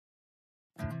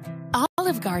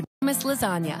Olive Garden Miss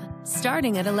Lasagna,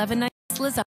 starting at $11.99.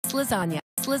 Lasagna,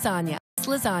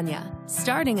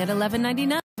 starting at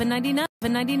 $11.99.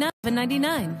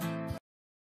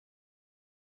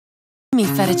 Creamy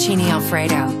fettuccine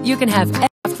Alfredo. You can have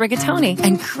soft rigatoni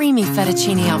and creamy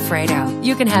fettuccine Alfredo.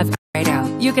 You can have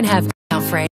Alfredo. You can have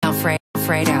Alfredo.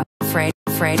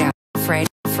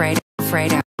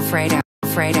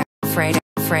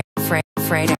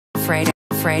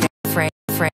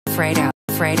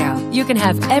 You can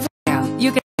have every.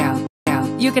 You can have.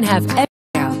 You can have.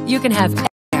 You can have.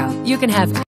 You can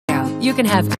have. You can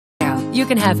have. You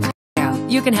can have.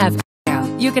 You can have.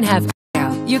 You can have.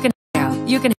 You can.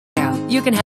 You can. You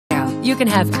can have. You can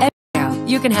have.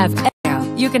 You can have.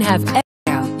 You can have.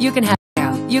 You can have.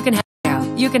 You can have.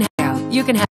 You can have. You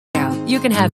can have. You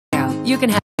can have. You can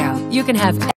have. You can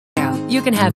have. You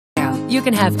can have. You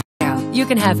can have. You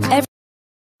can have every.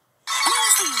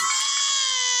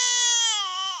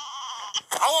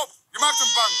 Hou op, je maakt hem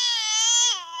bang.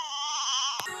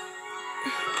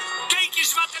 Kijk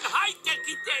eens wat een high-tech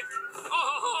die tek.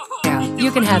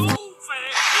 You can have.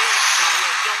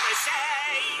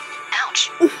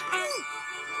 Ouch.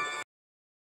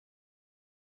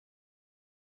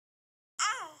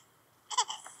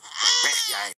 Weg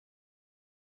jij.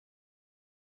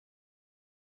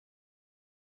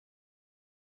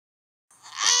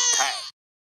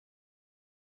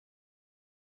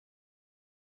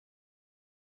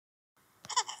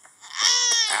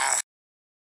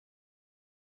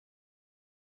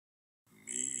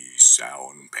 Missä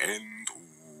on pentu?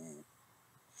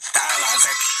 Täällä on se!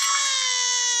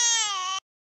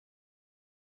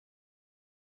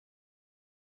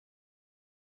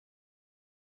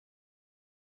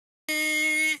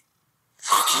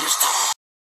 Aquí está.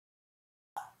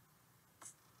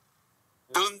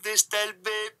 ¿Dónde está el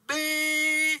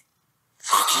bebé?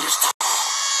 Aquí está.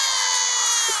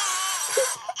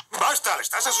 Basta, le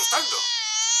estás asustando.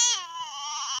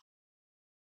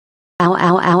 Ow,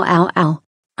 ow, ow, ow, ow.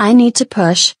 I need to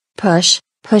push,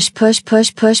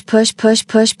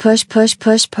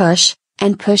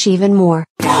 and push even more.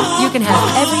 You can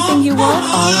have everything you want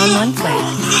all on one plate.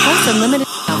 Plus unlimited.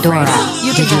 Dora,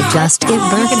 did you just give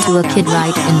birth to a kid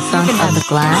right in front of the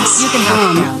glass? You can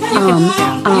have. You can have.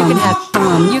 You can have.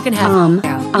 You can have.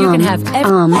 You can have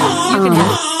everything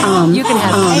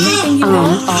you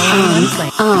want all on one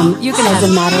plate. You can As a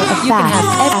matter of fact,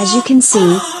 as you can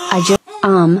see, I just